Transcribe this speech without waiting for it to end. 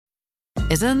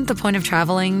Isn't the point of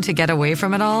traveling to get away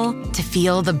from it all? To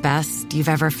feel the best you've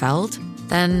ever felt?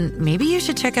 Then maybe you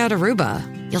should check out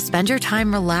Aruba. You'll spend your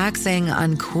time relaxing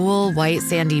on cool, white,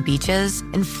 sandy beaches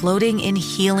and floating in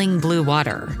healing blue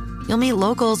water. You'll meet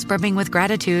locals brimming with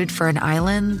gratitude for an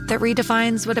island that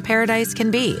redefines what a paradise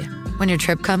can be. When your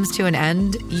trip comes to an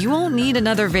end, you won't need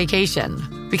another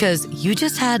vacation because you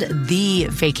just had the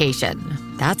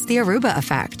vacation. That's the Aruba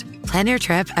effect. Plan your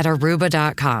trip at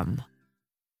Aruba.com.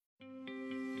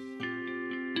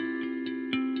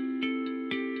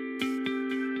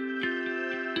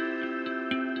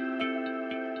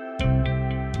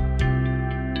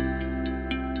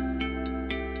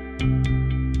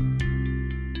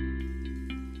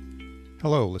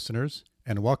 Hello, listeners,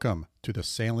 and welcome to the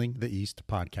Sailing the East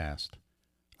podcast.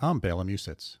 I'm Bela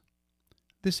Musitz.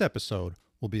 This episode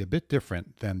will be a bit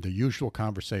different than the usual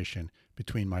conversation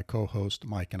between my co-host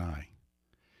Mike and I.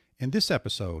 In this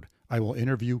episode, I will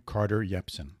interview Carter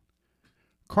Jeppsen.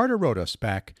 Carter wrote us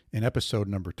back in episode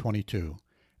number 22,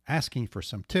 asking for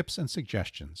some tips and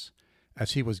suggestions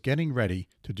as he was getting ready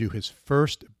to do his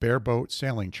first bareboat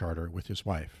sailing charter with his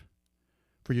wife.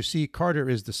 For you see, Carter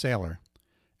is the sailor,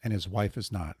 and his wife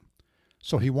is not.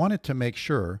 So he wanted to make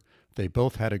sure they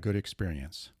both had a good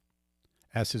experience,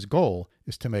 as his goal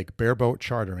is to make bareboat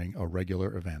chartering a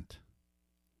regular event.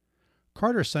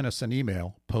 Carter sent us an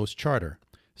email post-charter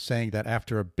saying that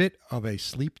after a bit of a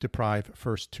sleep-deprived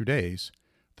first 2 days,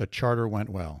 the charter went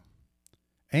well,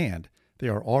 and they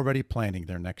are already planning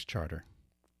their next charter.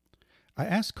 I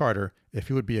asked Carter if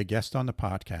he would be a guest on the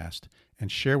podcast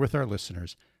and share with our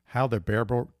listeners how the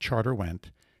bareboat charter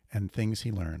went and things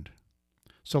he learned.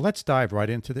 So let's dive right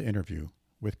into the interview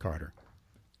with Carter.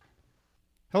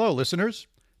 Hello, listeners.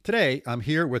 Today, I'm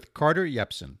here with Carter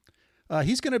Jeppsen.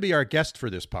 He's going to be our guest for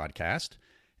this podcast.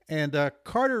 And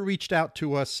Carter reached out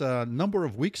to us a number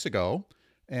of weeks ago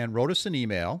and wrote us an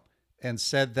email and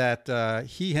said that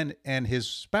he and his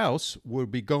spouse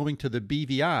would be going to the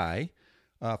BVI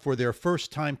for their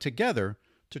first time together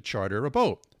to charter a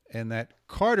boat. And that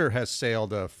Carter has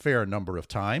sailed a fair number of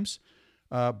times,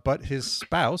 but his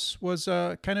spouse was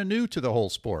kind of new to the whole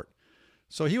sport.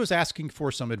 So he was asking for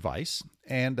some advice,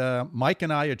 and Mike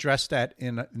and I addressed that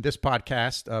in this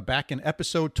podcast back in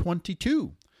episode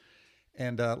 22.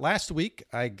 And last week,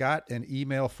 I got an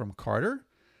email from Carter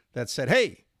that said,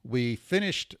 hey, we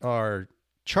finished our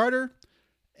charter,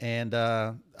 and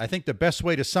I think the best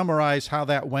way to summarize how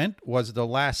that went was the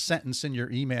last sentence in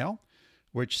your email,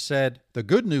 which said, the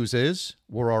good news is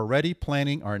we're already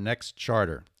planning our next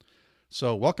charter.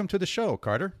 So welcome to the show,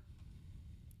 Carter.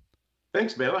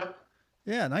 Thanks, Bela.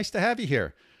 Yeah, nice to have you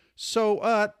here.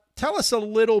 So tell us a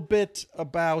little bit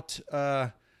about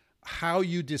how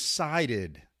you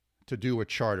decided to do a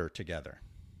charter together.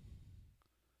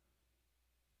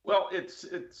 Well, it's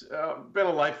been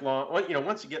a lifelong,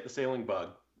 once you get the sailing bug,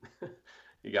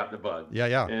 you got the bug.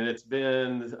 Yeah. And it's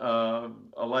been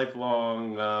a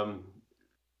lifelong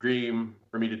dream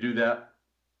for me to do that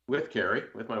with Carrie,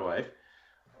 with my wife.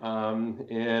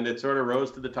 And it sort of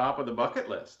rose to the top of the bucket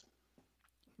list.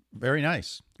 Very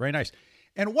nice. Very nice.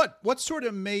 And what sort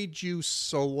of made you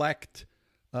select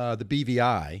the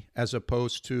BVI as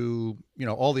opposed to,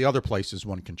 all the other places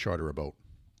one can charter a boat?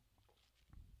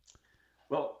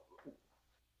 Well,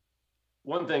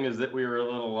 one thing is that we were a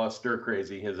little stir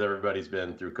crazy, as everybody's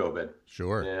been through COVID.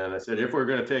 Sure. And I said, if we're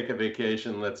going to take a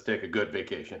vacation, let's take a good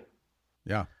vacation.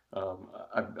 Yeah.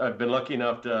 I've been lucky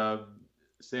enough to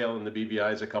sail in the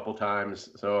BVIs a couple times.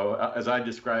 So as I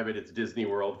describe it, it's Disney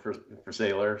World for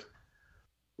sailors.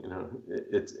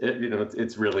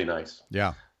 It's really nice.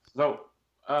 Yeah. So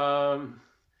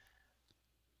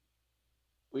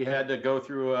we had to go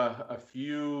through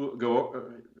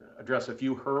address a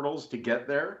few hurdles to get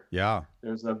there. Yeah.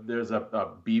 There's a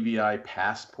BVI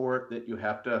passport that you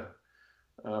have to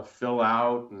fill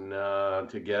out and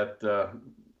to get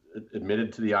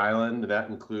admitted to the island. That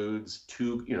includes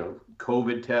 2,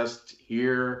 COVID tests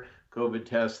here, COVID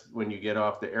test when you get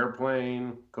off the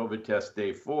airplane, COVID test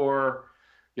day 4.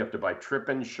 You have to buy trip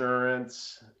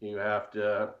insurance. You have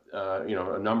to,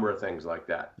 a number of things like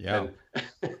that. Yeah.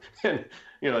 And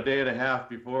a day and a half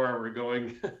before we're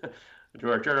going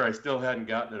to our charter, I still hadn't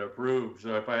gotten it approved.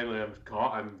 So I finally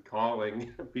I'm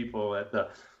calling people at the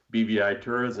BVI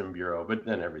Tourism Bureau, but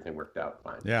then everything worked out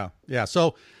fine. Yeah.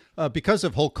 So because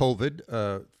of whole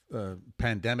COVID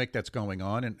pandemic that's going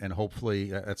on, and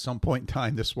hopefully at some point in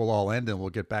time this will all end and we'll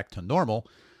get back to normal,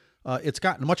 it's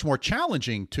gotten much more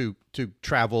challenging to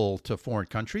travel to foreign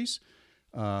countries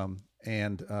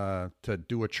and to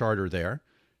do a charter there.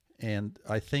 And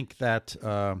I think that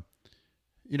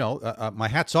my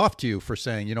hat's off to you for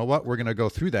saying, you know what, we're going to go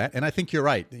through that. And I think you're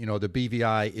right. The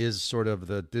BVI is sort of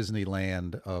the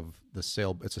Disneyland of the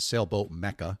sail. It's a sailboat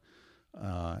mecca.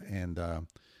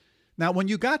 Now, when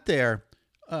you got there,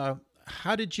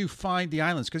 how did you find the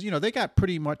islands? Because, they got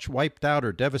pretty much wiped out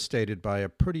or devastated by a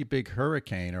pretty big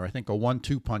hurricane, or I think a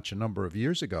 1-2 punch a number of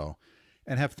years ago.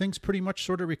 And have things pretty much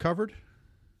sort of recovered?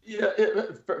 Yeah,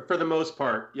 for the most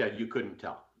part, yeah, you couldn't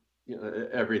tell.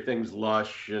 Everything's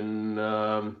lush and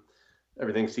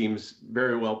everything seems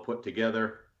very well put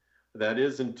together. That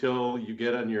is until you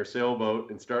get on your sailboat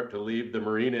and start to leave the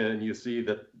marina and you see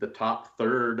that the top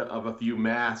third of a few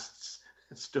masts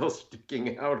still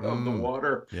sticking out of the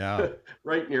water,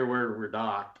 right near where we're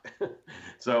docked.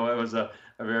 So it was a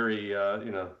very,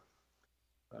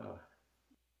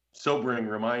 sobering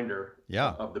reminder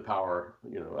of the power,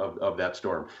 of that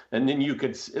storm. And then you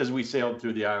could, as we sailed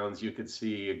through the islands, you could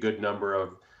see a good number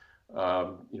of,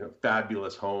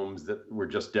 fabulous homes that were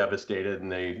just devastated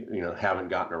and they, haven't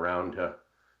gotten around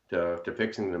to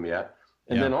fixing them yet.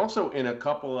 And then also in a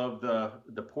couple of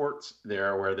the ports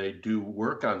there where they do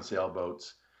work on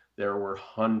sailboats, there were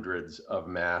hundreds of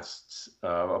masts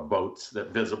of boats that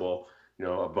visible,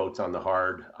 of boats on the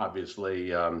hard,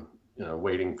 obviously,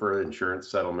 waiting for insurance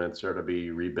settlements or to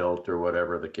be rebuilt or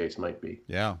whatever the case might be.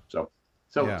 Yeah. So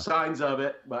signs of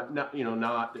it, but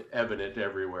not evident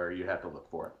everywhere. You have to look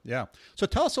for it. Yeah. So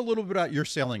tell us a little bit about your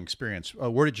sailing experience.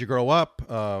 Where did you grow up?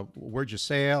 Where'd you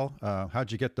sail?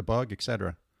 How'd you get the bug, et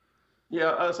cetera?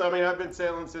 Yeah. I've been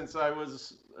sailing since I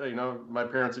was, my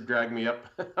parents had dragged me up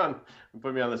and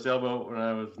put me on the sailboat when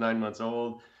I was 9 months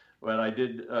old. But I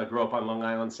did grow up on Long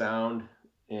Island Sound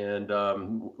and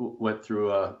went through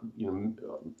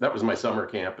that was my summer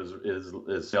camp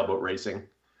is sailboat racing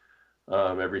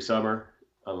every summer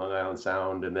on Long Island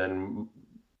Sound. And then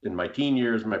in my teen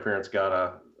years, my parents got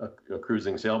a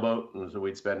cruising sailboat. And so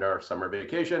we'd spend our summer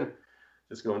vacation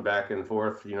just going back and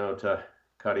forth, to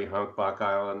Cutty, Hunkback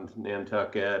Island,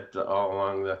 Nantucket, all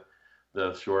along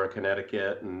the shore of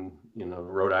Connecticut and,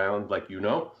 Rhode Island, like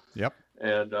Yep.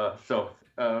 And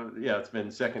it's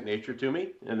been second nature to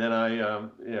me. And then I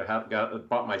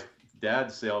bought my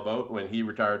dad's sailboat when he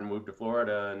retired and moved to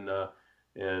Florida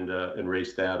and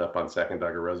raced that up on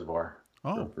Sacandaga Reservoir.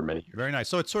 For many years. Very nice.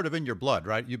 So it's sort of in your blood,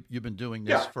 right? You've been doing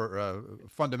this for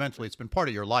fundamentally, it's been part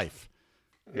of your life.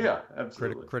 Yeah,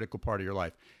 absolutely. Critical part of your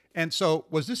life. And so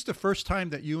was this the first time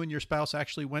that you and your spouse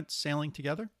actually went sailing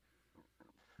together?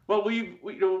 Well, we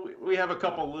have a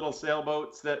couple little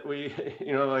sailboats that we,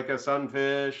 like a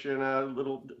Sunfish and a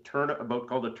little boat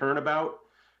called a Turnabout,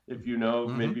 if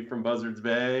maybe from Buzzards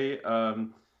Bay.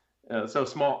 So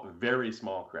small, very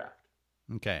small craft.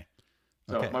 Okay.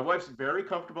 So my wife's very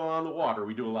comfortable on the water.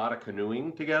 We do a lot of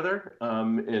canoeing together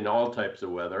in all types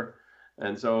of weather.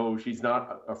 And so she's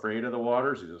not afraid of the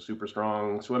water. She's a super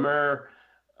strong swimmer.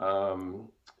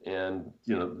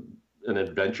 An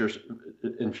adventure,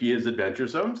 and she is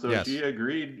adventuresome. So she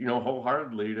agreed,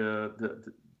 wholeheartedly to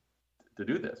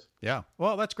do this. Yeah.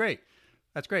 Well, that's great.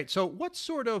 That's great. So what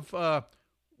sort of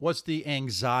was the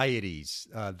anxieties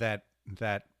that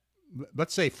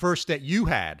let's say first that you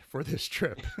had for this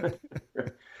trip?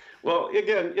 Well,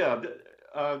 again,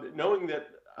 knowing that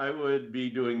I would be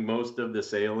doing most of the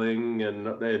sailing and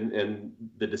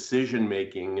the decision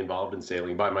making involved in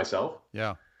sailing by myself.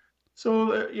 Yeah.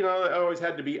 So I always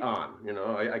had to be on.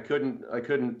 I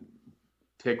couldn't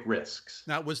take risks.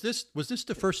 Now, was this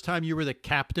the first time you were the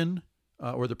captain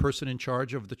or the person in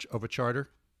charge of a charter?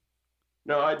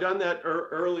 No, I'd done that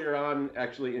earlier on,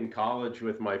 actually in college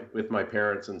with my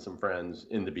parents and some friends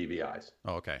in the BVIs.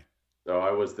 Oh, okay. So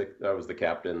I was the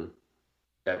captain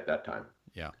at that time.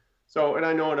 Yeah. So, and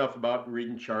I know enough about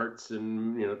reading charts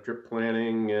and trip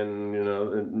planning and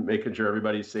and making sure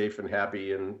everybody's safe and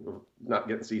happy and not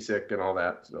getting seasick and all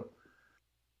that. So.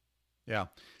 Yeah.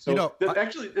 So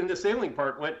actually, and the sailing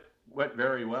part went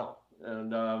very well.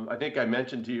 And I think I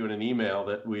mentioned to you in an email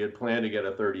that we had planned to get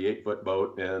a 38-foot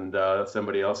boat, and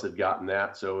somebody else had gotten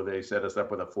that, so they set us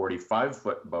up with a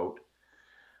 45-foot boat.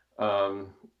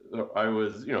 I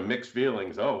was, mixed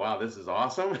feelings. Oh wow, this is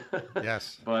awesome.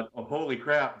 Yes. But holy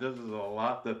crap, this is a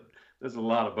lot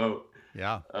of boat.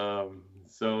 Yeah. But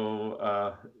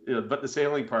the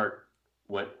sailing part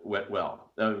went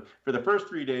well. For the first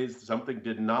 3 days, something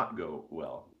did not go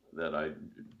well that I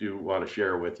do want to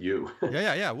share with you.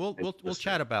 Yeah. We'll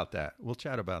chat about that.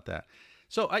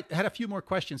 So I had a few more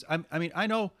questions. I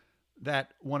know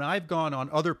that when I've gone on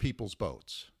other people's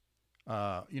boats,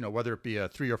 whether it be a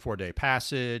 3 or 4 day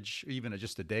passage, even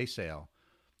just a day sail,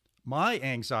 my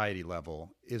anxiety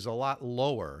level is a lot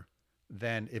lower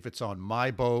than if it's on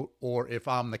my boat or if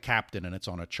I'm the captain and it's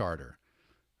on a charter.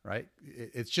 right?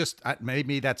 It's just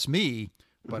maybe that's me,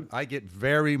 but I get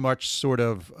very much sort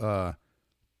of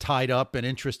tied up and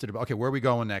interested about, okay, where are we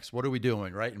going next? What are we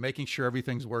doing, right? And making sure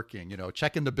everything's working,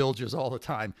 checking the bilges all the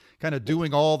time, kind of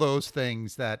doing all those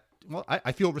things that, well,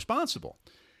 I feel responsible.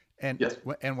 And Yes.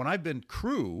 and when I've been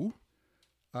crew,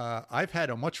 I've had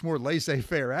a much more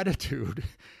laissez-faire attitude,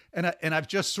 and I've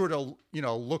just sort of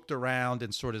looked around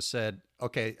and sort of said,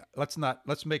 okay,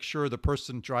 let's make sure the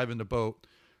person driving the boat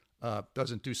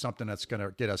doesn't do something that's going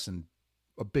to get us in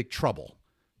a big trouble,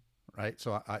 right?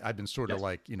 So I've been sort of Yes.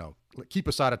 like keep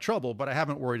us out of trouble, but I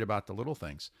haven't worried about the little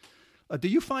things. Do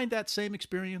you find that same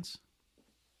experience?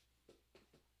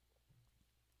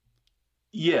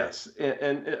 Yes,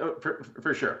 and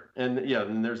for sure, and yeah,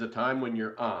 and there's a time when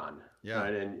you're on, Yeah.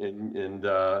 right, and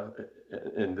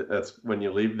that's when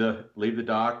you leave the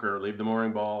dock or leave the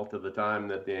mooring ball to the time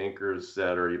that the anchor is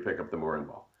set or you pick up the mooring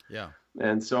ball, Yeah.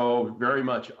 and so very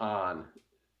much on,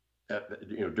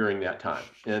 during that time,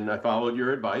 and I followed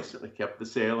your advice. I kept the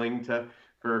sailing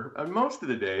for most of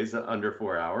the days under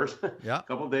 4 hours. Yeah. A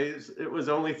couple of days it was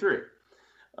only 3.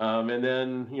 And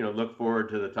then, look forward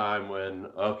to the time when,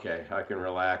 okay, I can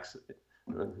relax,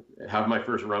 have my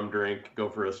first rum drink, go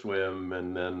for a swim,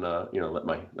 and then,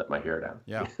 let my hair down.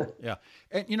 Yeah. Yeah.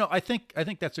 And, I think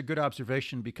that's a good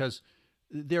observation, because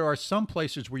there are some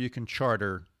places where you can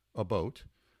charter a boat,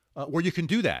 where you can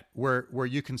do that, where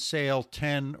you can sail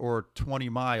 10 or 20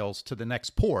 miles to the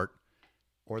next port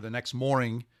or the next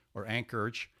mooring or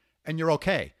anchorage, and you're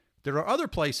okay. There are other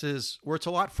places where it's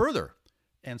a lot further,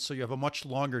 and so you have a much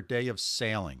longer day of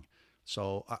sailing.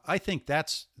 So I think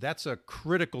that's a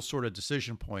critical sort of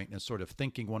decision point in sort of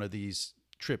thinking one of these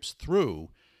trips through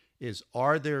is,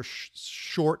 are there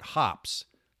short hops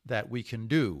that we can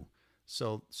do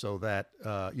so that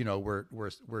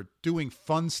we're doing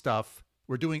fun stuff,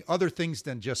 we're doing other things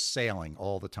than just sailing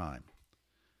all the time.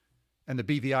 And the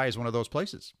BVI is one of those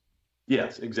places.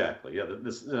 Yes, exactly. Yeah, the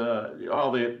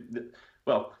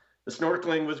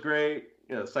snorkeling was great.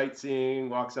 Sightseeing,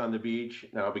 walks on the beach.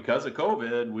 Now, because of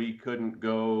COVID, we couldn't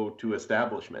go to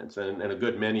establishments, and a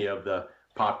good many of the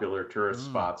popular tourist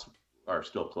spots are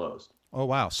still closed. Oh,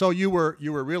 wow. So you were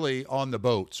really on the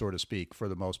boat, so to speak, for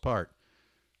the most part.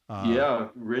 Yeah,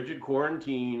 rigid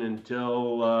quarantine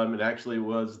until it actually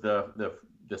was the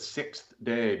 6th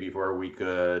day before we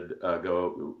could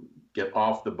go get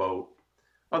off the boat,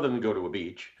 other than go to a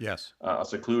beach. Yes. A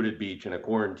secluded beach in a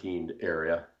quarantined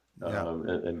area.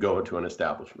 And go into an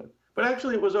establishment. But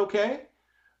actually, it was okay.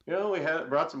 We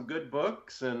brought some good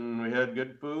books, and we had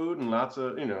good food, and lots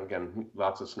of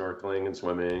snorkeling and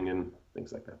swimming and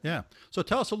things like that. Yeah. So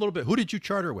tell us a little bit. Who did you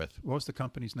charter with? What was the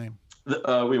company's name?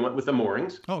 We went with the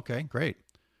Moorings. Oh, okay, great.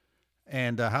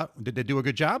 And how did they do a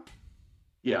good job?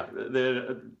 Yeah, they did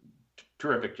a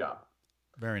terrific job.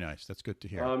 Very nice. That's good to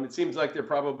hear. It seems like they're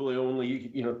probably only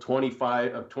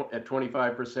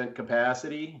 25%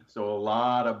 capacity, so a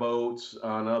lot of boats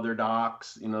on other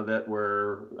docks, that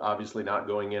were obviously not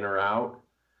going in or out.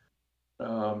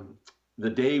 The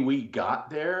day we got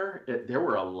there, there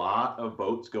were a lot of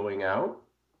boats going out.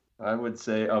 I would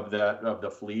say of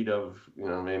the fleet of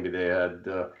maybe they had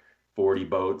 40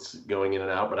 boats going in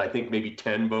and out, but I think maybe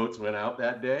 10 boats went out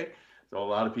that day. So a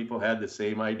lot of people had the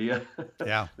same idea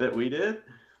that we did.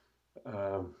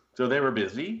 So they were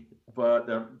busy, but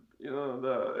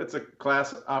it's a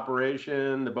class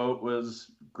operation. The boat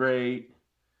was great.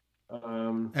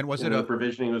 And was it the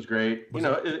provisioning was great.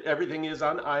 Everything is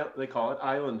on they call it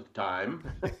island time.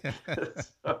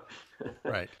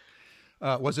 Right.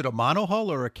 Was it a monohull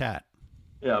or a cat?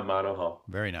 Yeah, monohull.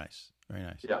 Very nice. Very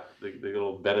nice. Yeah, the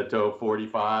little Beneteau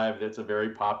 45. That's a very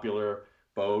popular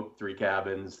boat. 3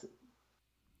 cabins.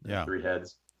 Yeah. 3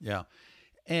 heads. Yeah.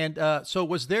 And so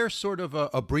was there sort of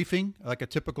a briefing, like a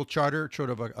typical charter, sort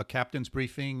of a captain's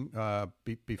briefing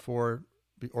before,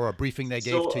 or a briefing they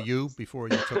gave to you before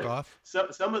you took off?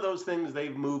 Some of those things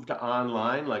they've moved to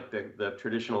online, like the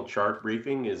traditional chart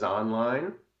briefing is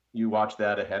online. You watch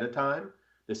that ahead of time.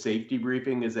 The safety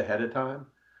briefing is ahead of time.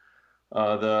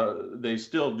 They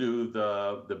still do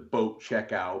the boat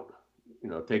checkout,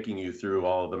 taking you through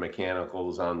all the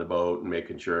mechanicals on the boat and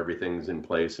making sure everything's in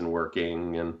place and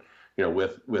working, and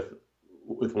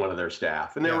with one of their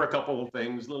staff. And there were a couple of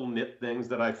things, little nit things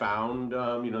that I found,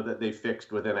 that they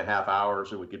fixed within a half hour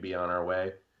so we could be on our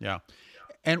way. Yeah.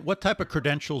 And what type of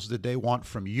credentials did they want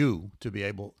from you to be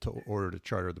able to order to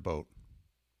charter the boat?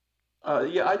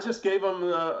 I just gave them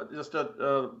just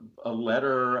a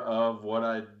letter of what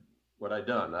I'd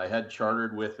done. I had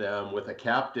chartered with them with a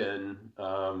captain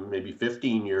maybe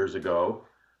 15 years ago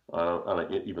on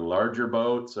an even larger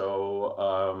boat.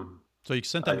 So you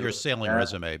sent them your sailing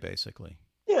resume, basically.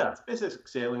 Yeah, it's basic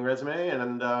sailing resume,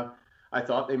 and I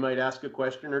thought they might ask a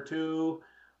question or two,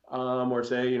 or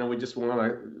say, we just want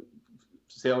to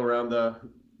sail around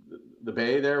the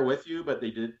bay there with you, but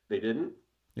they didn't.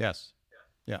 Yes.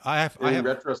 Yeah, In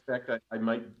retrospect, I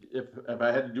might, if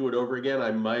I had to do it over again,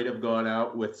 I might have gone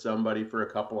out with somebody for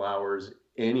a couple hours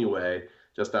anyway,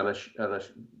 just on a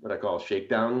what I call a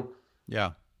shakedown.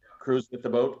 Yeah. Cruise with the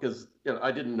boat, because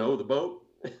I didn't know the boat,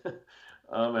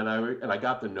 and I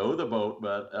got to know the boat,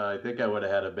 but I think I would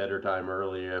have had a better time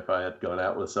earlier if I had gone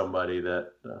out with somebody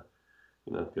that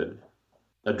could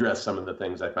address some of the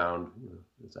things I found.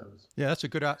 As I was that's a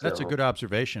good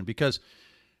observation, because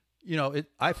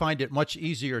I find it much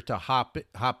easier to hop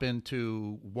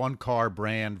into one car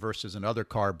brand versus another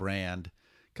car brand,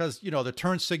 because the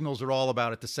turn signals are all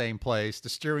about at the same place, the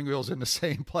steering wheel's in the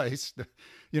same place,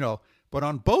 But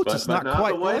on boats, it's not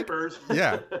quite the wipers.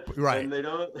 Yeah, right. And they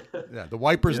don't. Yeah, the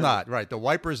wipers not right. The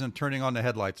wipers and turning on the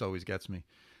headlights always gets me,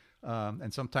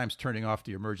 and sometimes turning off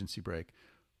the emergency brake.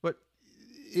 But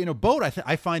in a boat,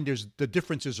 I find the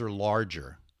differences are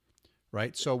larger,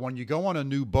 right? So when you go on a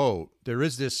new boat, there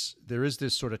is this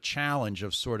sort of challenge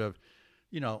of sort of,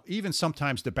 even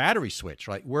sometimes the battery switch,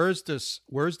 right? Where's the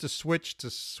switch to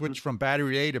switch from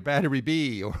battery A to battery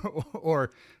B,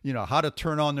 or how to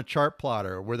turn on the chart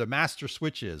plotter, where the master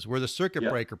switch is, where the circuit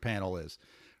breaker panel is,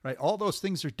 right? All those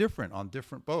things are different on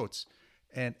different boats.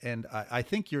 And I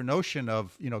think your notion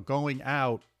of, going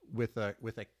out with a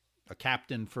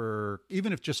captain for,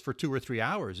 even if just for 2 or 3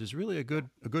 hours, is really a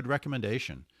good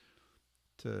recommendation.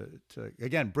 To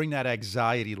again bring that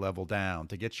anxiety level down,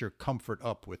 to get your comfort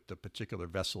up with the particular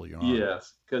vessel you're on.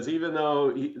 Yes, because even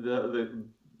though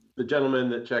the gentleman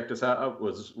that checked us out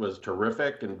was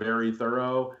terrific and very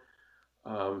thorough,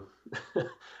 the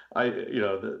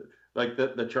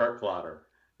chart plotter,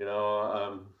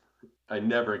 I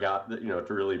never got to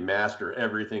really master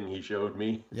everything he showed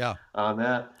me. Yeah, on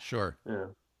that. Sure.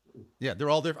 Yeah, they're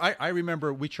all different. I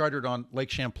remember we chartered on Lake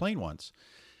Champlain once.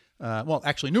 Well,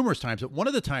 actually, numerous times. But one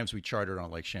of the times we chartered on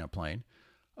Lake Champlain,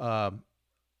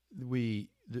 we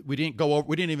didn't go over.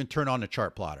 We didn't even turn on the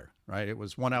chart plotter. Right, it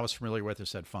was one I was familiar with. I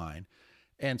said fine,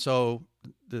 and so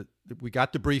we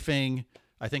got the briefing.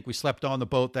 I think we slept on the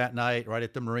boat that night, right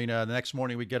at the marina. The next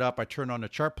morning we get up. I turn on the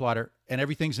chart plotter, and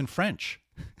everything's in French.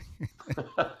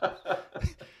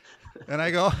 And I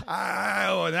go,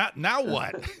 now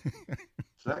what?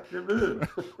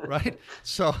 Right.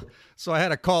 So I had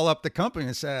to call up the company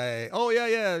and say, oh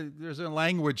yeah, there's a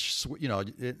language,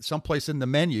 someplace in the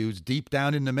menus, deep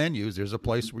down in the menus, there's a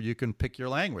place where you can pick your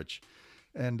language.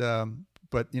 And,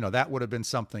 but that would have been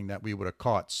something that we would have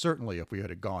caught certainly if we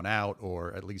had gone out,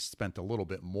 or at least spent a little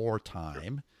bit more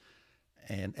time.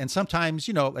 And sometimes,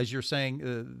 as you're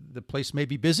saying, the place may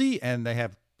be busy and they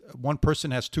have, one person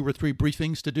has 2 or 3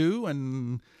 briefings to do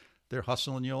and they're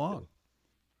hustling you along.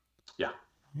 Yeah.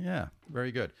 Yeah,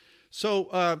 very good.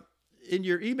 So in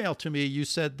your email to me, you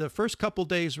said the first couple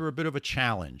days were a bit of a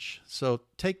challenge. So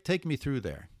take me through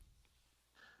there.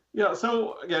 Yeah.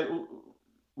 So again,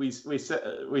 we spent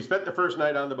the first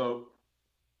night on the boat,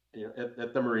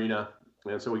 at the marina,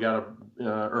 and so we got a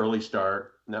early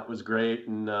start, and that was great.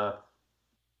 And of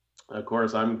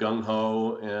course, I'm gung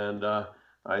ho, and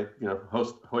I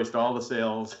hoist all the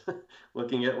sails,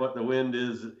 looking at what the wind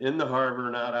is in the harbor,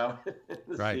 not out in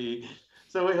the sea.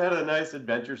 So we had a nice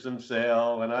adventuresome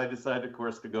sail, and I decided, of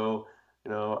course, to go,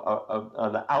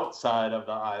 on the outside of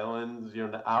the islands,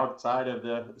 the outside of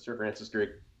the Sir Francis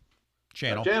Drake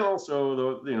channel.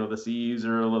 So the seas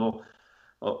are a little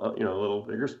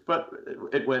bigger, but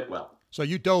it went well. So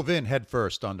you dove in head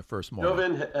first on the first morning. Dove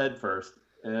in head first,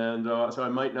 and so I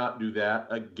might not do that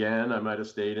again. I might have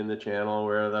stayed in the channel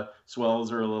where the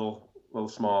swells are a little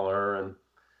smaller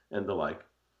and the like.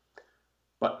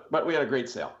 But we had a great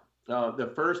sail.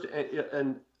 The first,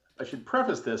 and I should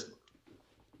preface this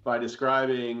by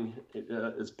describing,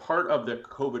 as part of the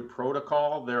COVID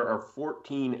protocol, there are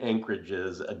 14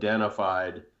 anchorages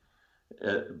identified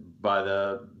by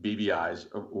the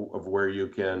BVIs of where you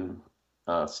can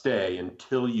stay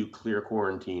until you clear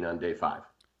quarantine on day 5.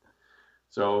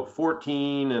 So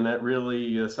 14, and that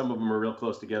really, some of them are real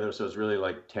close together, so it's really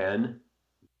like 10.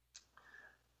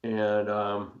 And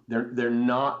they're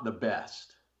not the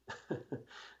best.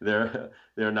 They're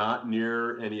not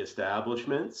near any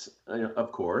establishments,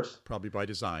 of course. Probably by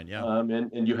design, yeah.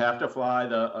 And you have to fly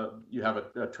you have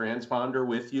a transponder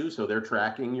with you, so they're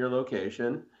tracking your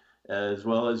location, as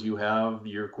well as you have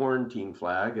your quarantine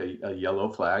flag, a yellow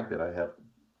flag that I have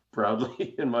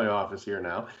proudly in my office here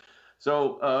now.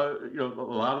 So, a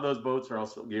lot of those boats are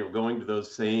also, going to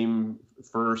those same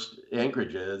first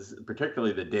anchorages,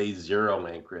 particularly the day zero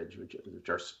anchorage, which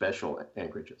are special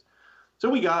anchorages. So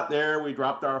we got there, we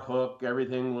dropped our hook,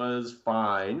 everything was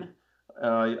fine.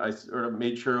 I sort of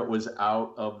made sure it was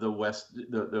out of the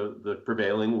the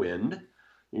prevailing wind,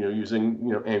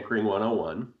 using, anchoring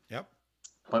 101. Yep.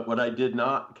 But what I did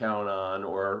not count on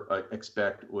or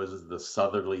expect was the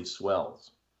southerly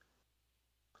swells.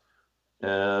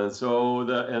 And so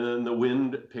then the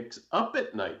wind picks up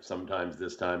at night sometimes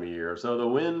this time of year. So the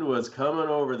wind was coming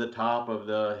over the top of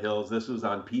the hills. This was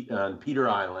on Peter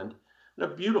Island, a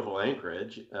beautiful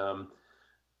anchorage.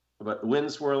 But the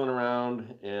wind swirling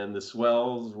around and the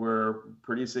swells were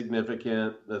pretty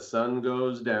significant. The sun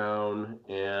goes down,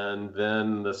 and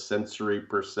then the sensory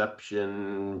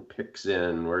perception picks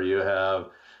in, where you have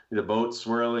the boat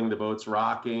swirling, the boat's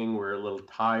rocking. We're a little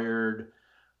tired.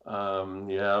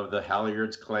 You have the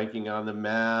halyards clanking on the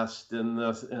mast, and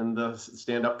the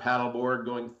stand-up paddleboard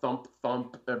going thump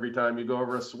thump every time you go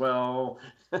over a swell.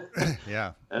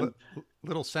 Yeah, and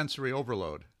little sensory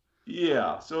overload.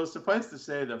 Yeah, so suffice to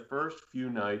say, the first few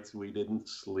nights we didn't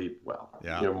sleep well.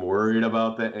 Yeah, I'm worried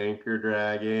about the anchor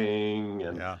dragging,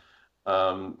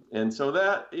 and so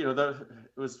that it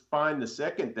was fine the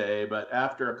second day, but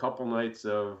after a couple nights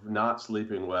of not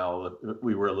sleeping well,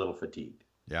 we were a little fatigued.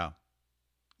 Yeah.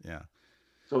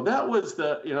 So that was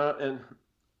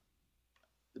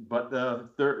but the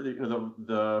third,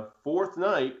 the fourth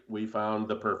night, we found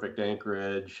the perfect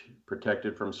anchorage,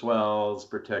 protected from swells,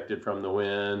 protected from the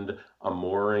wind, a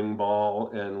mooring ball,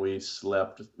 and we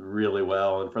slept really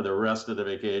well. And for the rest of the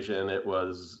vacation, it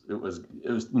was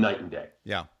night and day.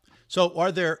 Yeah. So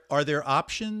are there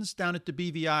options down at the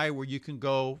BVI where you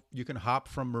can hop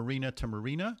from marina to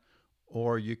marina,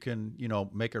 or you can,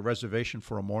 make a reservation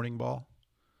for a mooring ball?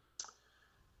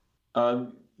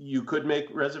 You could make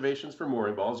reservations for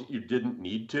mooring balls. You didn't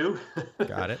need to.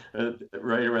 Got it.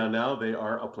 Right around now, they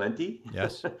are aplenty.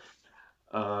 Yes.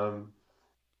 And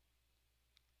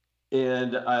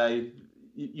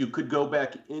you could go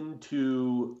back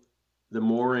into the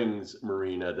moorings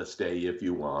marina to stay if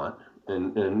you want.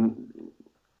 And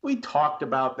we talked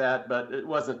about that, but it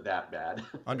wasn't that bad.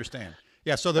 Understand.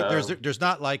 Yeah. So there's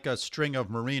not like a string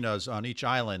of marinas on each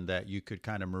island that you could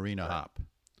kind of marina hop.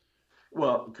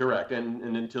 Well, correct.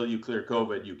 And until you clear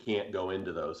COVID, you can't go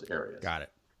into those areas. Got it.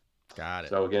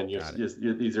 So again,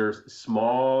 these are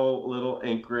small little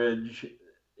anchorage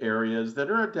areas that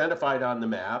are identified on the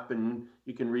map, and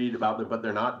you can read about them, but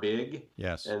they're not big.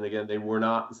 Yes. And again, they were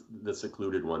not the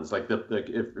secluded ones. Like if,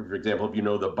 for example,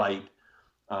 if the Bight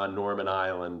on Norman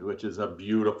Island, which is a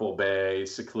beautiful bay,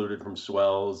 secluded from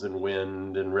swells and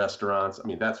wind and restaurants. I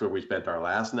mean, that's where we spent our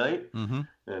last night, and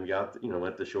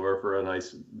went to shore for a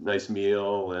nice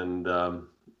meal, and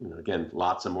again,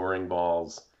 lots of mooring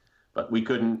balls, but we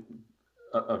couldn't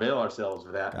avail ourselves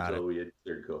of that until we had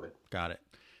cleared COVID. Got it.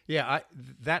 Yeah,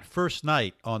 that first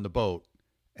night on the boat,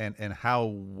 and how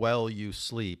well you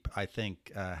sleep, I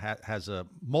think has a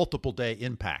multiple day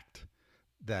impact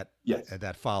that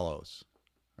follows.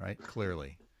 Right.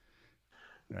 Clearly.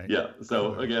 Right. Yeah.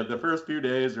 So again, the first few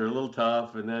days are a little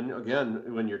tough. And then again,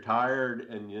 when you're tired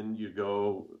and then you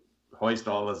go hoist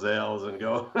all the sails and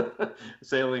go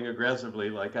sailing aggressively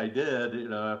like I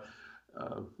did, I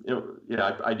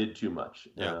did too much.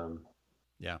 Yeah.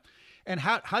 Yeah. And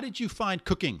how did you find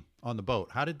cooking on the boat?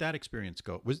 How did that experience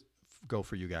go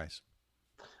for you guys?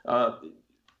 We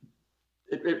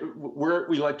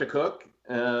like to cook.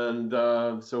 And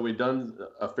so we've done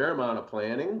a fair amount of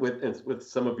planning with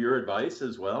some of your advice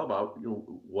as well about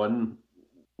one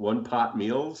pot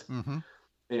meals. Mm-hmm.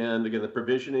 And again, the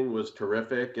provisioning was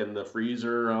terrific, and the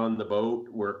freezer on the boat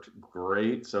worked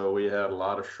great. So we had a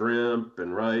lot of shrimp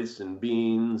and rice and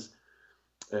beans,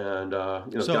 and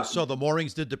So the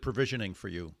moorings did the provisioning for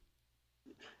you.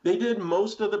 They did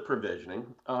most of the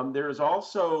provisioning. There is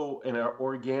also an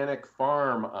organic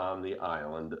farm on the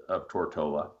island of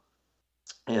Tortola.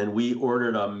 And we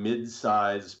ordered a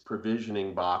mid-size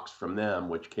provisioning box from them,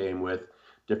 which came with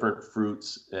different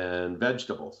fruits and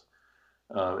vegetables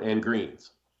and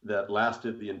greens that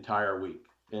lasted the entire week.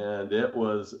 And it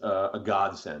was a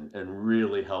godsend and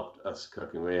really helped us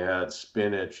cooking. We had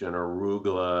spinach and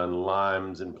arugula and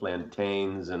limes and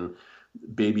plantains and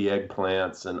baby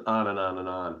eggplants and on and on and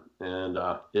on. And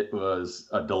it was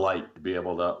a delight to be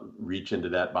able to reach into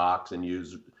that box and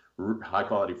use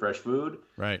high-quality fresh food.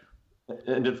 Right.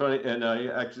 And it's funny, and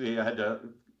I had to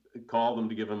call them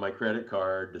to give them my credit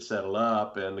card to settle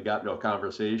up, and got into a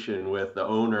conversation with the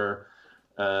owner,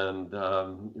 and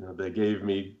they gave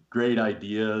me great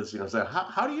ideas. So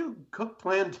how do you cook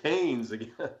plantains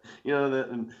again?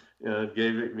 And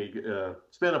gave me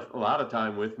spent a lot of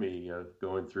time with me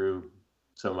going through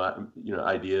some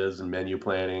ideas and menu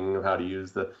planning of how to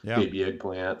use the baby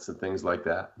eggplants and things like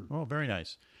that. Oh, very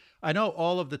nice. I know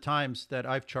all of the times that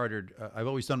I've chartered, I've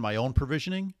always done my own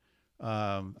provisioning.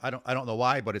 I don't know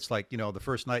why, but it's like, the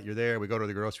first night you're there, we go to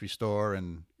the grocery store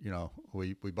and,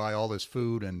 we buy all this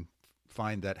food and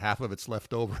find that half of it's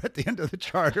left over at the end of the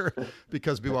charter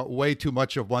because we want way too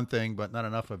much of one thing, but not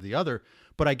enough of the other.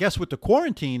 But I guess with the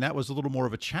quarantine, that was a little more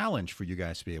of a challenge for you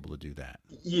guys to be able to do that.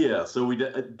 Yeah. So we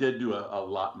did do a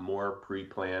lot more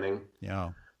pre-planning.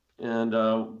 Yeah. And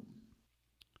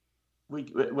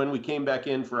when we came back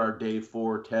in for our day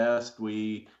 4 test,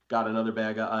 we got another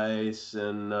bag of ice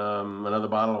and another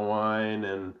bottle of wine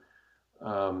and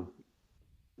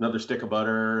another stick of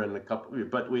butter and a couple.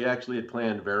 But we actually had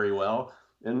planned very well.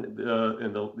 And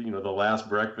the last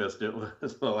breakfast, it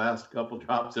was the last couple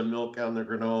drops of milk on the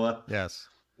granola. Yes.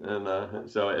 And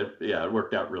so it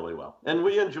worked out really well. And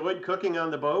we enjoyed cooking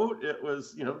on the boat. It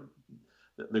was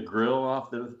the grill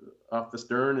off the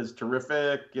stern is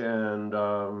terrific and.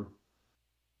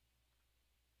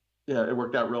 Yeah, it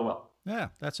worked out real well. Yeah,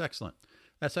 that's excellent.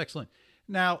 That's excellent.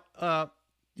 Now,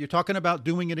 you're talking about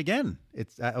doing it again.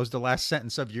 That was the last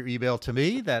sentence of your email to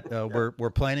me that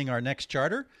we're planning our next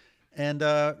charter. And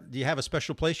do you have a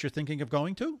special place you're thinking of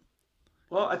going to?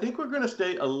 Well, I think we're going to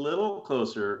stay a little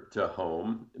closer to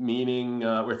home, meaning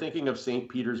we're thinking of St.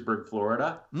 Petersburg,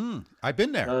 Florida. I've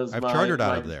been there. I've chartered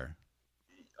out of there.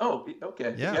 Oh,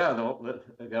 okay. Yeah,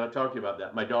 I got to talk to you about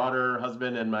that. My daughter,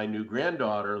 husband, and my new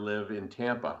granddaughter live in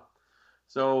Tampa.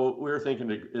 So we were thinking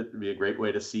it'd be a great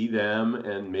way to see them,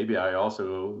 and maybe I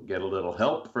also get a little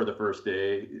help for the first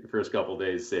couple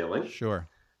days sailing. Sure.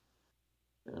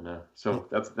 And so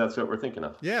that's what we're thinking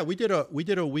of. Yeah, we did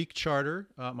a week charter.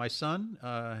 My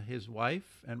son, his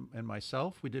wife, and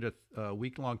myself. We did a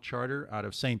week-long charter out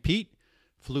of St. Pete.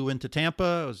 Flew into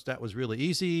Tampa. That was really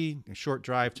easy. A short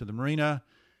drive to the marina,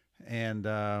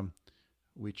 and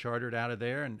we chartered out of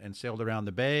there and sailed around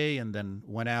the bay, and then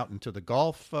went out into the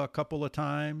Gulf a couple of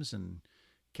times and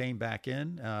came back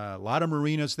in. A lot of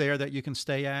marinas there that you can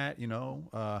stay at.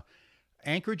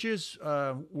 Anchorages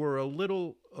were a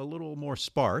little more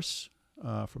sparse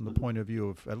from the point of view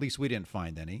of, at least we didn't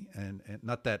find any, and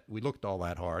not that we looked all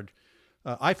that hard.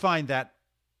 I find that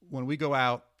when we go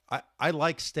out, I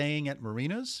like staying at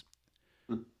marinas.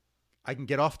 I can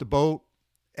get off the boat,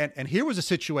 and here was a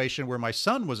situation where my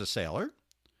son was a sailor,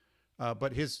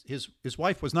 but his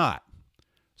wife was not.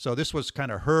 So this was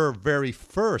kind of her very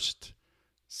first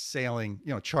sailing,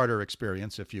 charter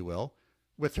experience, if you will,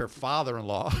 with her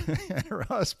father-in-law and her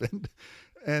husband.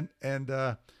 And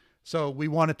so we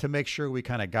wanted to make sure we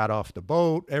kind of got off the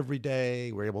boat every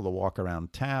day. We were able to walk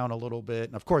around town a little bit.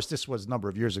 And of course, this was a number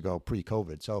of years ago,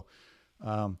 pre-COVID. So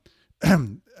I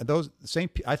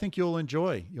think you'll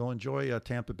enjoy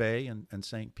Tampa Bay and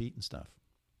St. Pete and stuff.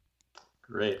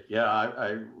 Great. Yeah,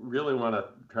 I really want to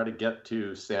try to get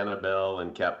to Sanibel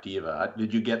and Captiva.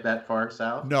 Did you get that far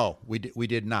south? No, we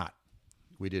did not.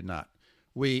 We did not.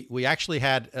 We actually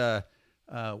had went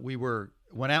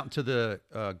out into the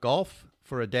Gulf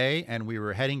for a day, and we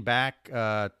were heading back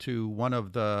to one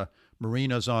of the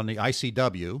marinas on the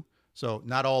ICW. So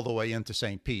not all the way into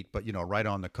St. Pete, but right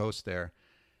on the coast there.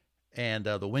 And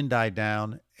the wind died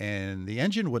down, and the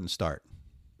engine wouldn't start.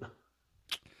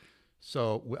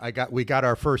 So we got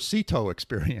our first sea tow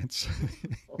experience,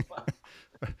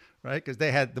 right? Because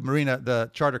they had the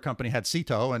charter company had sea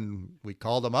tow, and we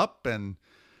called them up, and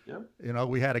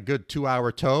we had a good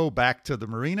 2-hour tow back to the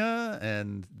marina,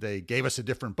 and they gave us a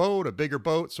different boat, a bigger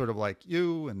boat, sort of like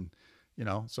you, and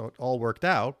so it all worked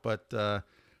out. But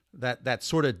that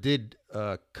sort of did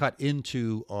cut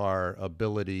into our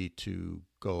ability to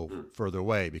go further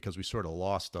away, because we sort of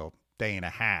lost a day and a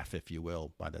half, if you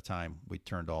will, by the time we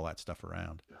turned all that stuff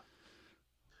around.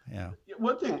 Yeah.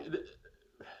 One thing,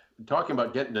 talking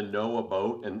about getting to know a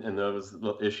boat and those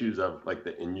little issues of like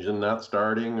the engine not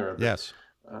starting yes.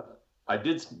 I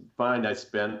did find I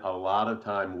spent a lot of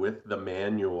time with the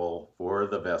manual for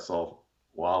the vessel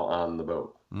while on the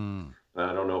boat.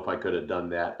 I don't know if I could have done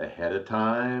that ahead of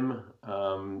time.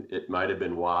 It might have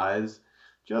been wise.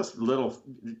 Just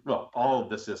all of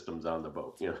the systems on the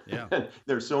boat, Yeah.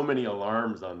 There's so many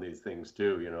alarms on these things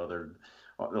too, there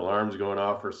are alarms going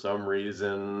off for some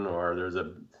reason, or there's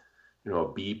a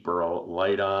beep or a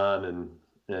light on,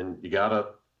 and you gotta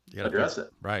address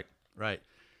it. Right.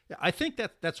 Yeah, I think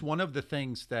that's one of the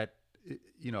things that,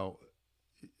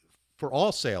 for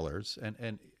all sailors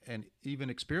and even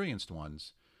experienced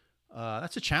ones,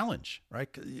 that's a challenge, right?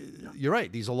 You're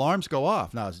right. These alarms go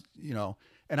off now,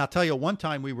 and I'll tell you, one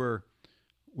time we were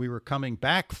we were coming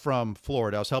back from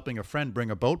Florida. I was helping a friend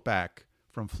bring a boat back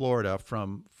from Florida,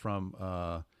 from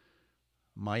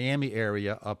Miami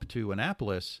area up to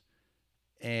Annapolis,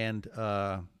 and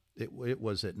it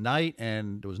was at night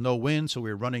and there was no wind, so we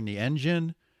were running the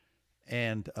engine,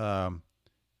 and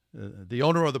the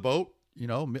owner of the boat,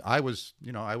 I was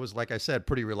like I said,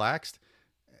 pretty relaxed.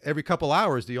 Every couple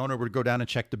hours, the owner would go down and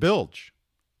check the bilge,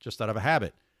 just out of a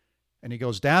habit. And he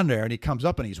goes down there and he comes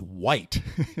up and he's white.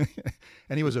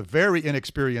 And he was a very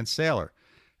inexperienced sailor.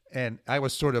 And I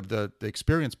was sort of the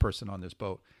experienced person on this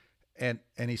boat. And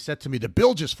he said to me, "The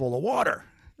bilge is full of water."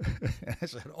 And I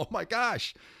said, "Oh my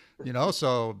gosh."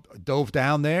 So I dove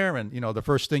down there, and, the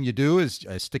first thing you do is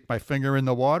I stick my finger in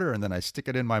the water and then I stick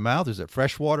it in my mouth. Is it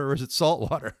fresh water or is it salt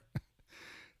water?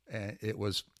 And it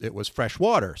was fresh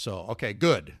water. So, okay,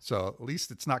 good. So at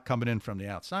least it's not coming in from the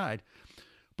outside.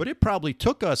 But it probably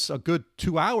took us a good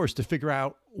 2 hours to figure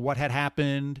out what had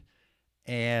happened.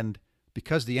 And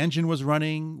because the engine was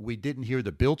running, we didn't hear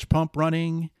the bilge pump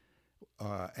running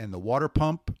and the water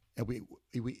pump. And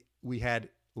we had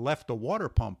left the water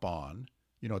pump on,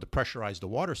 to pressurize the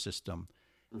water system,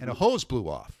 and a hose blew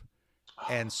off.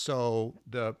 And so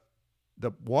the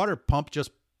water pump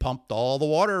just pumped all the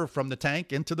water from the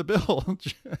tank into the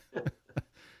bilge.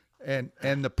 And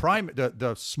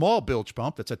the small bilge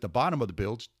pump that's at the bottom of the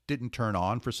bilge didn't turn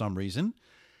on for some reason.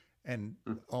 And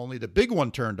only the big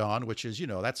one turned on, which is,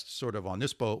 that's sort of on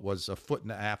this boat was 1.5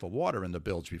 feet of water in the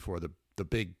bilge before the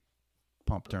big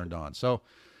pump turned on. So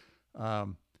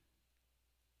the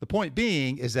point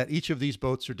being is that each of these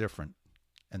boats are different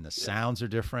and the sounds are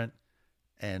different.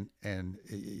 And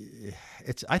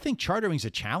I think chartering is a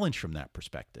challenge from that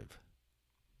perspective.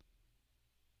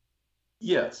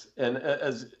 Yes. And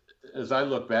as I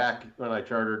look back when I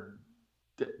chartered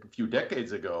a few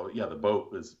decades ago, the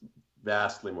boat was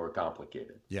vastly more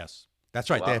complicated. Yes,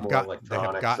 that's right. They have gotten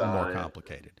more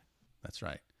complicated. That's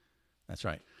right.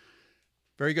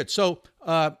 Very good. So,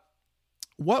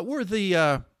 what were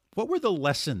the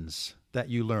lessons that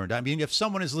you learned? I mean, if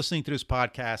someone is listening to this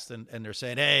podcast and they're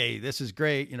saying, "Hey, this is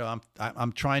great.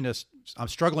 I'm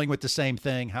struggling with the same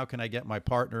thing. How can I get my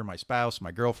partner, my spouse,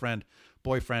 my girlfriend,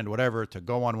 boyfriend, whatever, to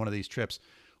go on one of these trips?"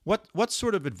 What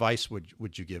sort of advice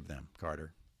would you give them,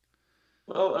 Carter?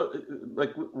 Well,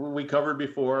 like we covered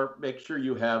before, make sure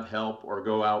you have help or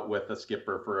go out with a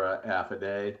skipper for a half a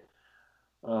day.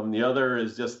 The other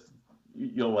is just,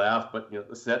 you'll laugh, but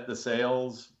set the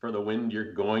sails for the wind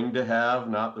you're going to have,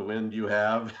 not the wind you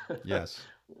have. Yes.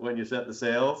 When you set the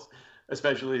sails,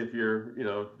 especially if you're,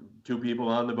 two people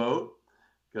on the boat,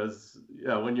 because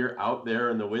when you're out there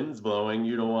and the wind's blowing,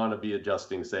 you don't want to be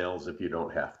adjusting sails if you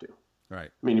don't have to. Right.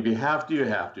 I mean, if you have to, you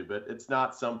have to, but it's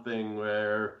not something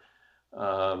where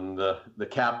the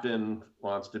captain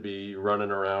wants to be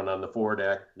running around on the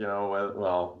foredeck,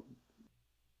 while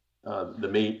the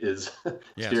mate is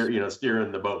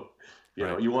steering the boat.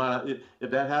 You want to,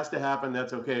 if that has to happen,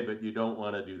 that's okay, but you don't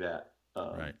want to do that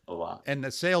a lot. And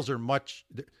the sails are much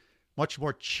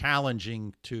more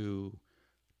challenging to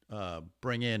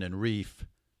bring in and reef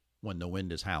when the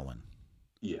wind is howling.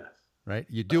 Yes. Right.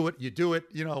 You do it,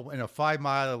 in a 5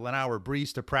 mile an hour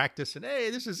breeze to practice, and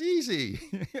hey, this is easy.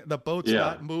 The boat's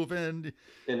not moving.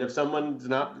 And if someone's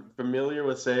not familiar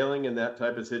with sailing in that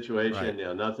type of situation,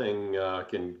 nothing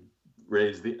can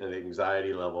raise the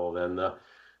anxiety level than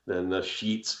the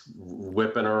sheets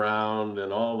whipping around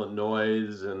and all the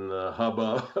noise and the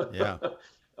hubbub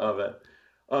of it.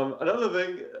 Another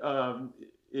thing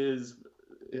is,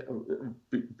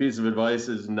 piece of advice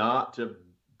is not to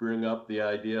bring up the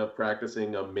idea of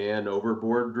practicing a man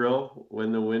overboard drill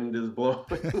when the wind is blowing.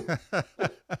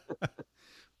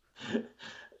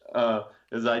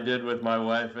 As I did with my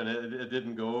wife, and it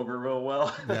didn't go over real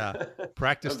well. Yeah,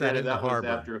 practice that in the harbor.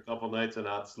 Was after a couple nights of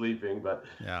not sleeping, but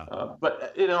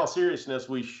but in all seriousness,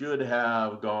 we should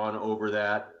have gone over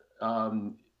that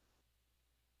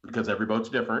because every boat's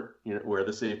different. Where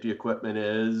the safety equipment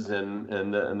is and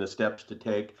the steps to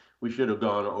take. We should have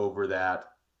gone over that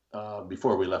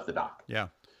before we left the dock. Yeah.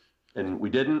 And we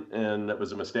didn't, and that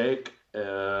was a mistake.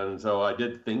 And so I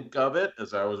did think of it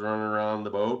as I was running around the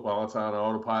boat while it's on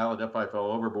autopilot. If I fell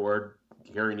overboard,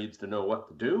 Carrie needs to know what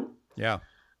to do. Yeah.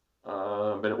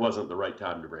 But it wasn't the right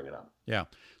time to bring it up. Yeah.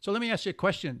 So let me ask you a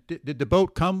question. Did the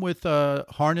boat come with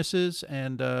harnesses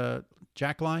and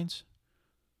jack lines?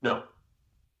 No.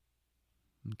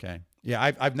 Okay.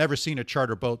 Yeah, I've never seen a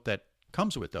charter boat that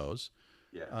comes with those.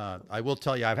 Yeah. I will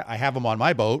tell you, I have them on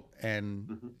my boat,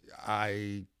 and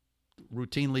I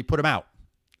routinely put them out.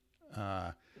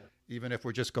 Even if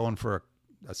we're just going for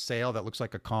a sail that looks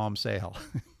like a calm sail.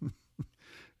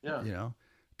 Yeah.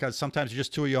 Because sometimes it's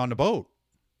just two of you on the boat.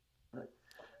 Right.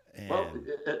 Well,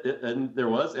 and there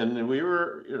was, and we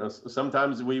were,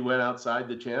 sometimes we went outside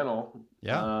the channel.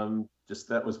 Yeah. Just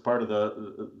that was part of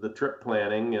the trip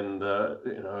planning, and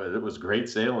it was great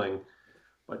sailing.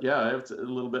 But yeah, it's a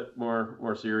little bit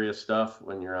more serious stuff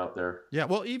when you're out there. Yeah.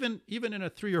 Well, even in a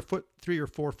 3 or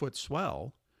 4 foot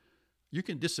swell, you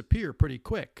can disappear pretty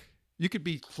quick. You could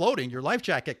be floating. Your life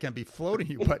jacket can be floating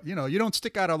you, but you don't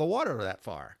stick out of the water that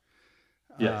far.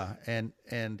 Yes. And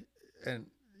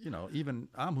even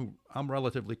I'm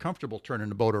relatively comfortable turning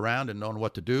the boat around and knowing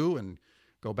what to do and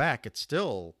go back. It's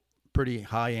still pretty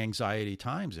high anxiety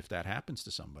times if that happens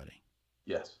to somebody.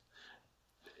 Yes.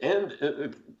 And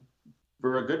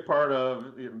for a good part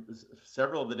of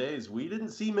several of the days, we didn't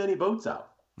see many boats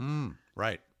out.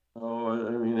 Right. Oh,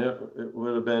 I mean, it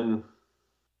would have been,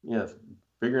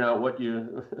 figuring out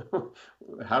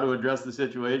how to address the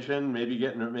situation, maybe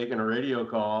making a radio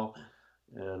call,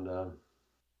 and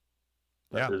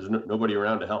there's nobody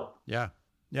around to help. Yeah.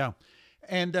 Yeah.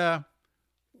 And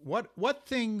what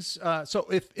things? So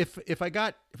if I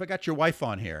got your wife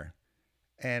on here,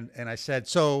 and I said,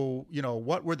 so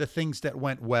what were the things that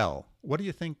went well? What do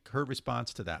you think her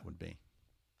response to that would be?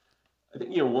 I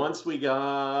think once we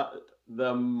got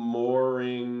the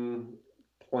mooring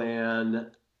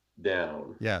plan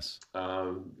down, yes,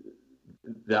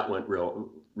 that went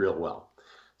real well.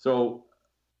 So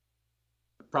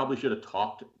probably should have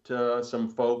talked to some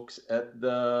folks at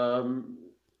the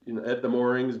at the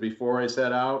moorings before I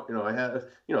set out.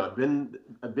 I've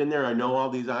been there. I know all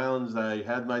these islands. I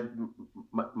had my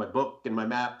book and my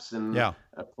maps and a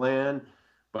plan,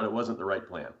 but it wasn't the right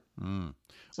plan.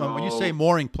 So, well, when you say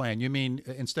mooring plan, you mean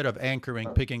instead of anchoring,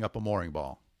 picking up a mooring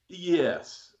ball?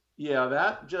 Yes. Yeah,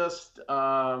 that just took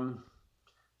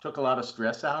a lot of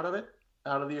stress out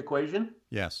of the equation.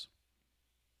 Yes.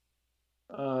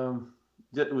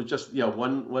 It was just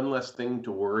one less thing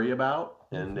to worry about,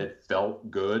 and it felt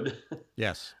good.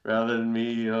 Yes. Rather than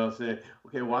me saying,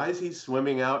 okay, why is he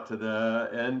swimming out to the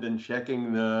end and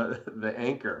checking the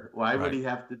anchor? Why would he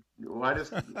have to? Why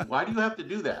do you have to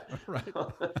do that? Right.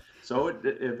 So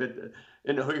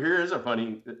here is a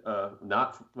funny,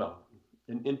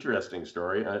 an interesting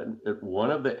story. At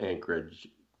one of the anchorage,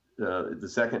 the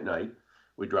second night,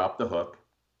 we dropped the hook.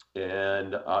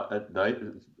 And at night,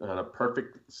 on a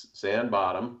perfect sand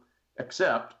bottom,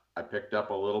 except I picked up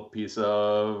a little piece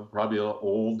of probably an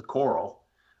old coral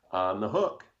on the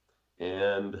hook.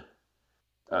 And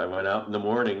I went out in the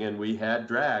morning, and we had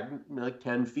dragged like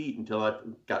 10 feet until I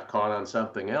got caught on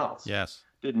something else. Yes.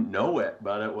 Didn't know it,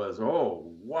 but it was,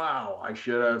 oh, wow, I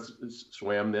should have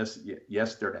swam this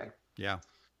yesterday. Yeah.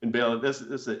 And Bill, this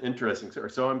is an interesting story.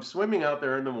 So I'm swimming out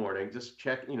there in the morning, just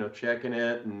checking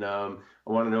it, and I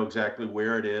want to know exactly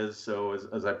where it is. So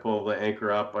as I pull the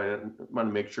anchor up, I want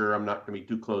to make sure I'm not going to be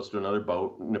too close to another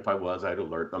boat. And if I was, I'd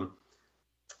alert them.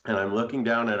 And I'm looking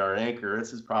down at our anchor.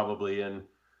 This is probably in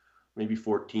maybe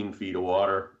 14 feet of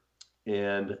water.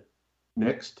 And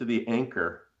next to the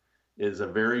anchor is a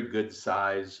very good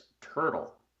size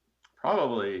turtle.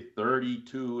 Probably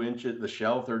 32 inches, the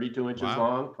shell 32 inches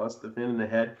long, plus the fin and the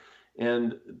head.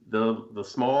 And the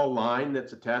small line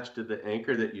that's attached to the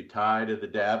anchor that you tie to the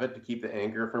davit to keep the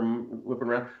anchor from whipping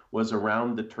around was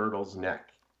around the turtle's neck.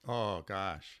 Oh,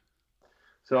 gosh.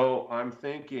 So I'm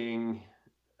thinking,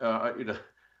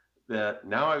 that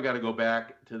now I've got to go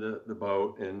back to the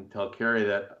boat and tell Carrie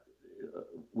that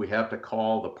we have to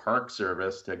call the park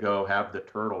service to go have the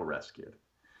turtle rescued.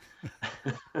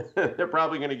 They're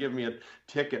probably going to give me a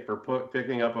ticket for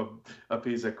picking up a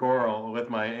piece of coral with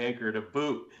my anchor to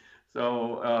boot.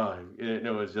 So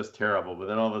it was just terrible. But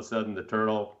then all of a sudden, the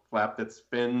turtle flapped its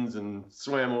fins and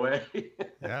swam away.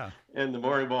 Yeah. And the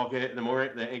mooring ball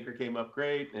the anchor came up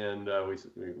great, and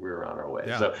we were on our way.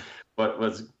 Yeah. So, what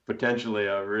was potentially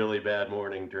a really bad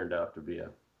morning turned out to be a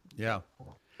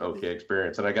okay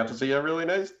experience, and I got to see a really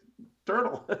nice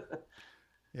turtle.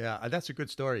 Yeah, that's a good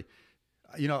story.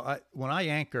 When I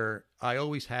anchor, I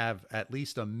always have at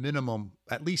least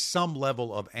some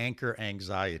level of anchor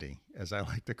anxiety, as I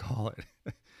like to call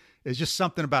it. It's just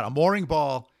something about a mooring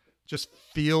ball just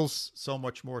feels so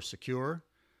much more secure.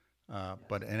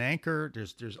 But an anchor,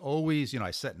 there's always,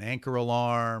 I set an anchor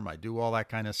alarm, I do all that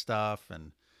kind of stuff.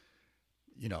 And,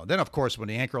 then of course, when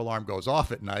the anchor alarm goes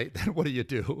off at night, then what do you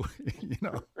do?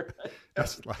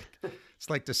 It's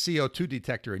like the CO2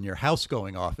 detector in your house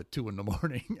going off at 2 a.m.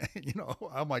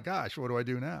 Oh my gosh, what do I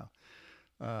do now?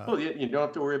 Well, you don't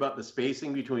have to worry about the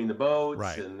spacing between the boats,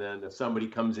 right. And then if somebody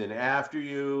comes in after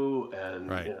you, and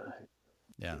right.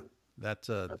 That's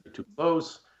too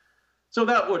close. So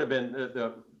that would have been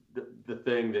the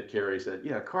thing that Carrie said.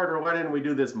 Yeah, Carter, why didn't we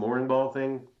do this mooring ball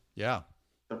thing? Yeah,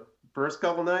 the first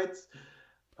couple nights.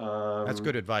 That's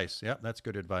good advice. Yep, that's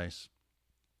good advice.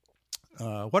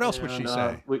 What else would she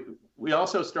say? We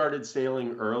also started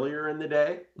sailing earlier in the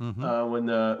day when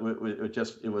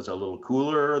it was a little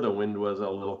cooler, the wind was a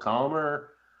little calmer,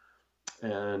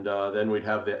 and then we'd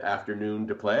have the afternoon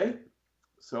to play.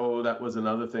 So that was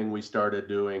another thing we started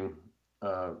doing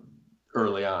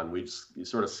early on. We'd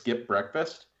sort of skip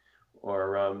breakfast,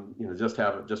 or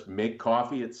just make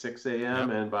coffee at 6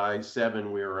 a.m. and by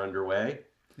 7 we were underway.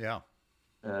 Yeah.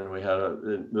 And we had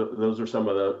those are some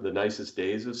of the nicest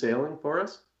days of sailing for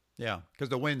us. Yeah, because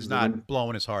the wind's not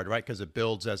blowing as hard, right? Because it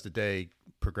builds as the day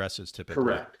progresses typically.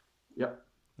 Correct. Yep.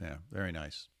 Yeah, very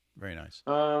nice. Very nice.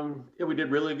 We did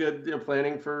really good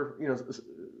planning for,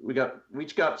 we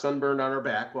each got sunburned on our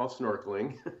back while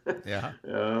snorkeling. Yeah.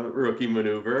 Rookie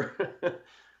maneuver.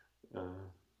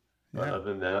 Other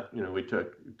than that, we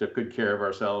took good care of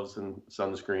ourselves and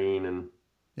sunscreen and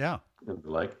the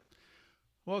like.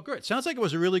 Well, great. Sounds like it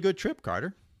was a really good trip,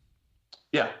 Carter.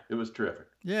 Yeah, it was terrific.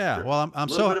 Yeah. Sure. Well, I'm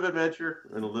a little bit of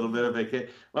adventure and a little bit of vacation.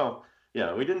 Well,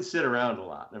 yeah, we didn't sit around a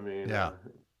lot. I mean, yeah.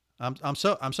 I'm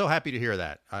so happy to hear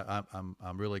that. I'm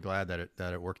really glad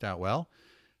that it worked out well,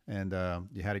 and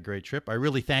you had a great trip. I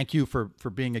really thank you for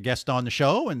being a guest on the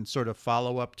show and sort of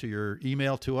follow up to your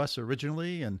email to us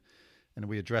originally, and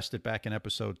we addressed it back in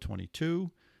episode 22.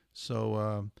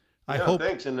 So I hope.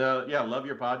 Thanks, and love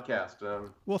your podcast.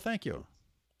 Well, thank you.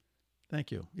 Thank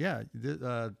you. Yeah,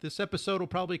 this episode will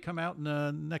probably come out in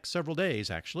the next several days,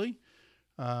 actually.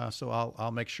 So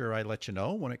I'll make sure I let you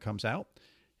know when it comes out,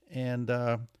 and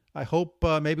I hope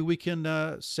maybe we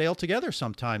can sail together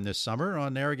sometime this summer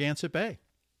on Narragansett Bay.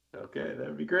 Okay, that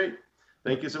would be great.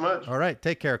 Thank you so much. All right,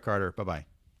 take care, Carter. Bye-bye.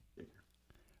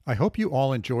 I hope you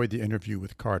all enjoyed the interview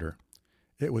with Carter.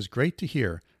 It was great to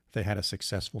hear they had a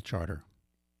successful charter.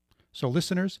 So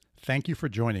listeners, thank you for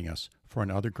joining us for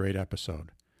another great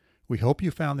episode. We hope you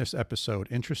found this episode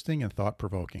interesting and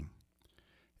thought-provoking.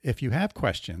 If you have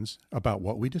questions about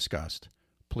what we discussed,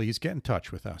 please get in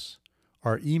touch with us.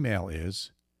 Our email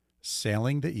is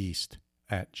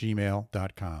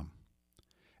sailingtheeast@gmail.com.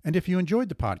 And if you enjoyed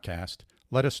the podcast,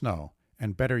 let us know,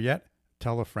 and better yet,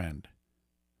 tell a friend.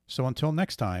 So until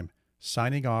next time,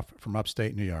 signing off from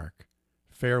upstate New York,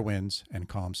 fair winds and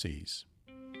calm seas.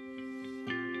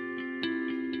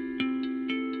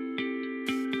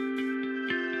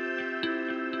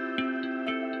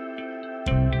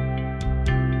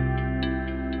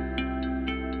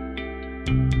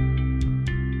 Thank you.